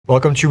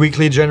Welcome to your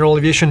weekly General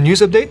Aviation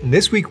news update. And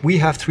this week we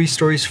have three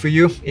stories for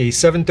you. A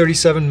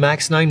 737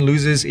 MAX 9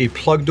 loses a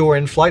plug door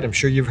in flight. I'm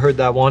sure you've heard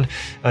that one.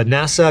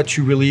 NASA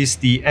to release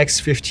the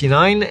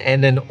X59.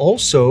 And then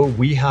also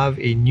we have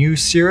a new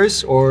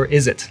Cirrus, or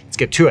is it? Let's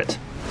get to it.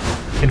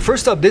 And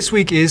first up this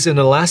week is an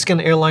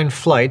Alaskan Airlines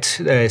flight,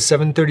 a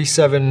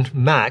 737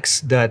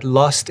 MAX, that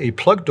lost a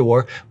plug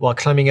door while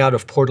climbing out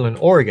of Portland,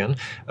 Oregon.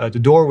 The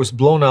door was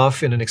blown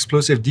off in an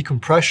explosive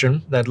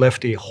decompression that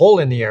left a hole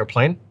in the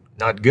airplane.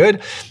 Not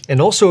good. And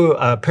also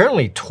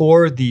apparently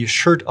tore the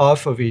shirt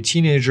off of a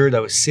teenager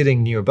that was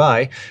sitting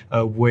nearby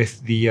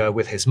with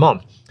his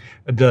mom.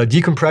 The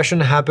decompression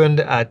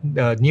happened at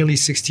nearly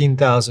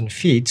 16,000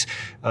 feet.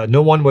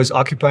 No one was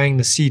occupying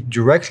the seat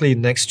directly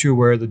next to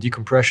where the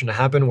decompression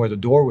happened, where the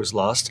door was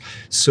lost.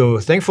 So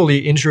thankfully,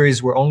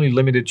 injuries were only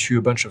limited to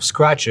a bunch of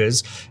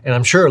scratches. And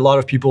I'm sure a lot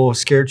of people were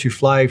scared to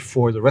fly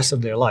for the rest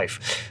of their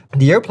life.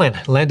 The airplane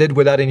landed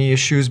without any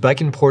issues back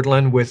in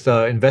Portland with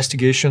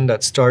investigation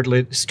that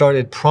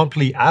started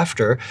promptly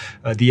after.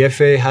 The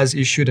FAA has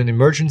issued an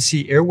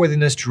emergency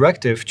airworthiness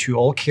directive to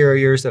all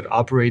carriers that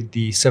operate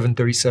the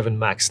 737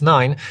 MAX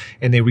 9,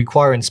 and they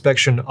require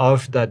inspection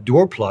of that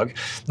door plug.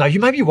 Now, you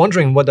might be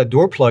wondering what that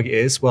door plug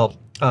is. Well,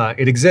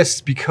 it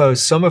exists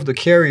because some of the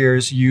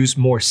carriers use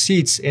more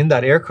seats in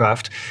that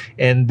aircraft,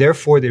 and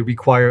therefore they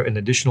require an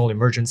additional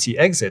emergency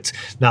exit.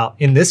 Now,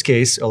 in this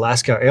case,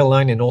 Alaskan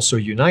Airlines and also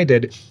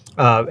United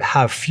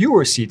have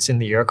fewer seats in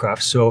the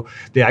aircraft, so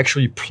they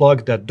actually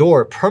plug that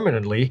door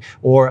permanently,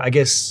 or I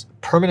guess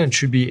permanent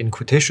should be in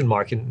quotation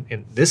mark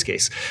in this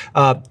case.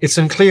 It's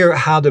unclear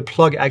how the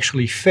plug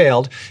actually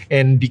failed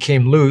and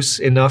became loose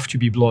enough to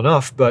be blown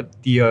off, but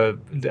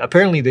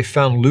apparently they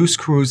found loose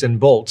screws and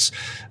bolts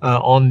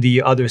on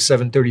the other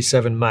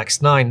 737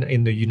 MAX 9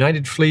 in the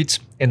United fleet,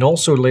 and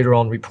also later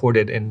on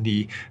reported in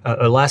the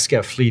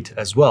Alaska fleet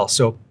as well.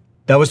 So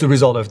that was the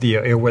result of the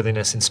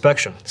airworthiness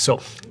inspection. So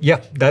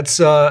yeah,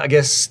 that's I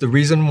guess the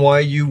reason why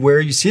you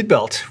wear your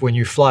seatbelt when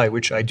you fly,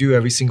 which I do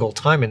every single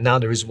time. And now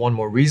there is one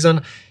more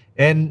reason.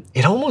 And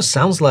it almost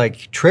sounds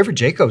like Trevor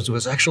Jacobs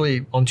was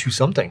actually onto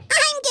something.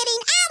 I'm getting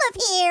out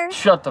of here!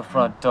 Shut the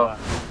front door.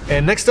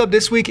 And next up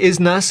this week is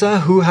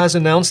NASA, who has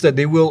announced that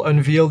they will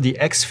unveil the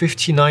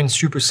X59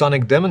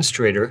 supersonic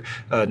demonstrator.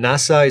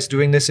 NASA is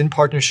doing this in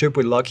partnership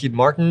with Lockheed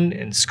Martin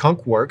and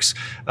Skunk Works.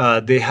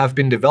 They have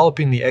been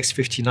developing the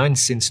X59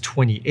 since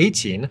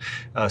 2018.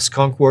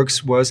 Skunk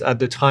Works was at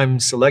the time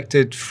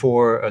selected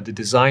for the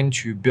design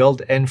to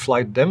build and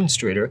fly the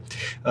demonstrator.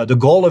 The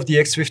goal of the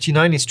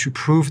X59 is to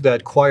prove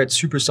that quiet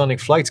supersonic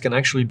flights can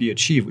actually be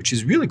achieved, which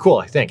is really cool,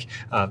 I think.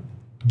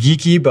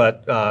 Geeky,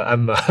 but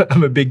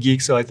I'm a big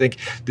geek, so I think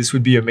this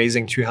would be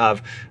amazing to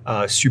have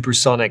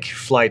supersonic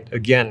flight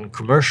again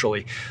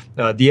commercially.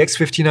 The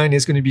X59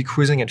 is going to be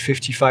cruising at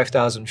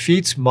 55,000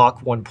 feet,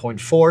 Mach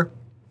 1.4,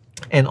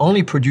 and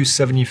only produce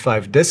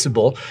 75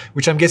 decibel,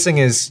 which I'm guessing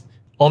is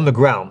on the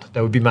ground.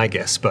 That would be my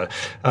guess. But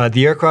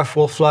the aircraft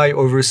will fly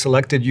over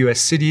selected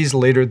US cities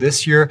later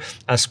this year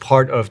as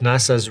part of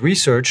NASA's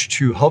research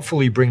to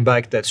hopefully bring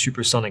back that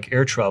supersonic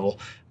air travel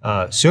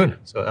soon.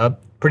 So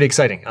pretty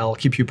exciting. I'll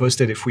keep you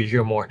posted if we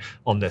hear more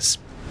on this.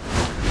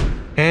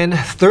 And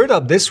third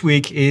up this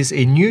week is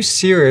a new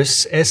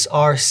Cirrus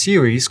SR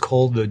series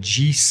called the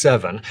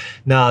G7.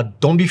 Now,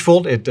 don't be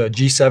fooled,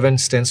 G7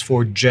 stands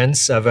for Gen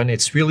 7.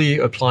 It's really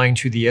applying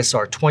to the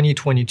SR 20,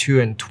 22,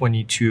 and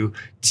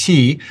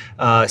 22T.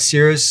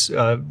 Cirrus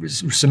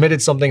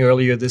submitted something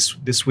earlier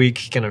this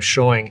week, kind of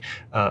showing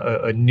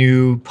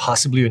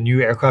possibly a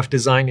new aircraft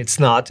design. It's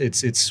not.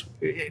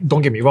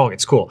 Don't get me wrong,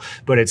 it's cool,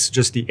 but it's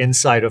just the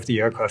inside of the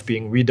aircraft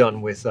being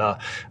redone with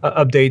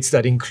updates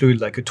that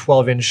include like a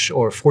 12-inch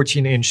or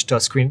 14-inch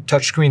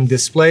touchscreen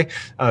display,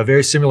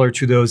 very similar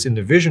to those in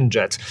the Vision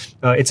Jet.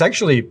 It's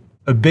actually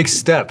a big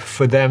step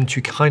for them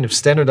to kind of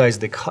standardize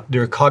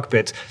their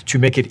cockpit to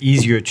make it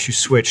easier to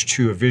switch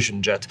to a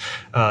Vision Jet.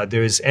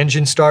 There's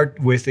engine start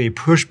with a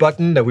push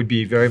button that would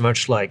be very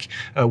much like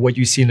what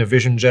you see in a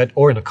Vision Jet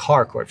or in a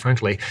car, quite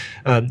frankly.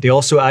 They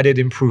also added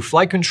improved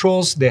flight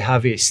controls. They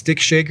have a stick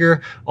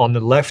shaker on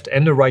the left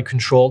and the right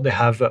control. They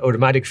have an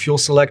automatic fuel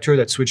selector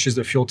that switches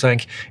the fuel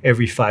tank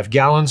every 5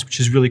 gallons, which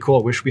is really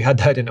cool. I wish we had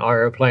that in our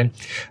airplane.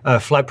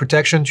 Flight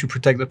protection to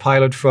protect the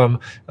pilot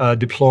from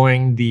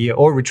deploying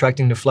or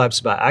retracting the flaps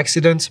by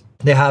accident.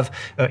 They have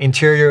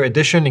interior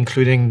edition,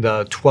 including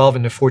the 12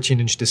 and the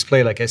 14-inch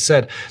display. Like I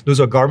said, those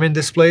are Garmin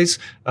displays.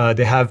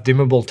 They have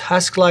dimmable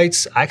task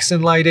lights,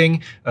 accent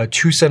lighting,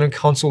 2 center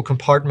console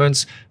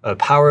compartments,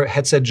 power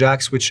headset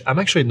jacks, which I'm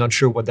actually not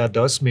sure what that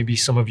does. Maybe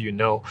some of you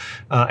know.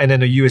 And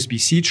then a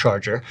USB-C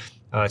charger.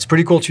 It's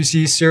pretty cool to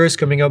see Cirrus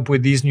coming up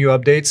with these new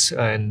updates.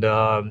 And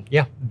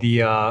yeah,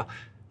 the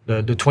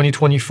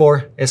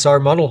 2024 SR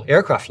model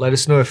aircraft. Let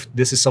us know if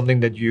this is something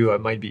that you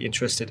might be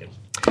interested in.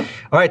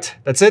 All right,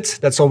 that's it.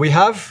 That's all we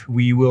have.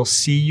 We will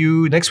see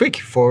you next week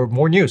for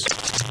more news.